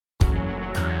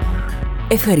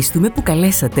Ευχαριστούμε που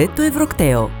καλέσατε το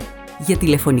Eurokteo. Για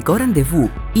τηλεφωνικό ραντεβού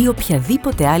ή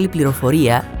οποιαδήποτε άλλη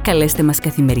πληροφορία, καλέστε μας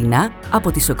καθημερινά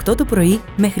από τις 8 το πρωί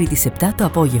μέχρι τις 7 το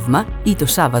απόγευμα ή το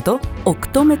Σάββατο 8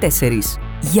 με 4.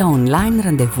 Για online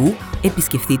ραντεβού,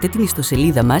 επισκεφτείτε την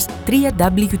ιστοσελίδα μας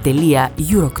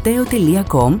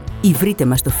www.eurokteo.com ή βρείτε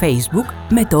μας στο Facebook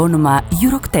με το όνομα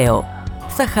Eurokteo.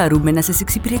 Θα χαρούμε να σας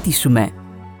εξυπηρετήσουμε.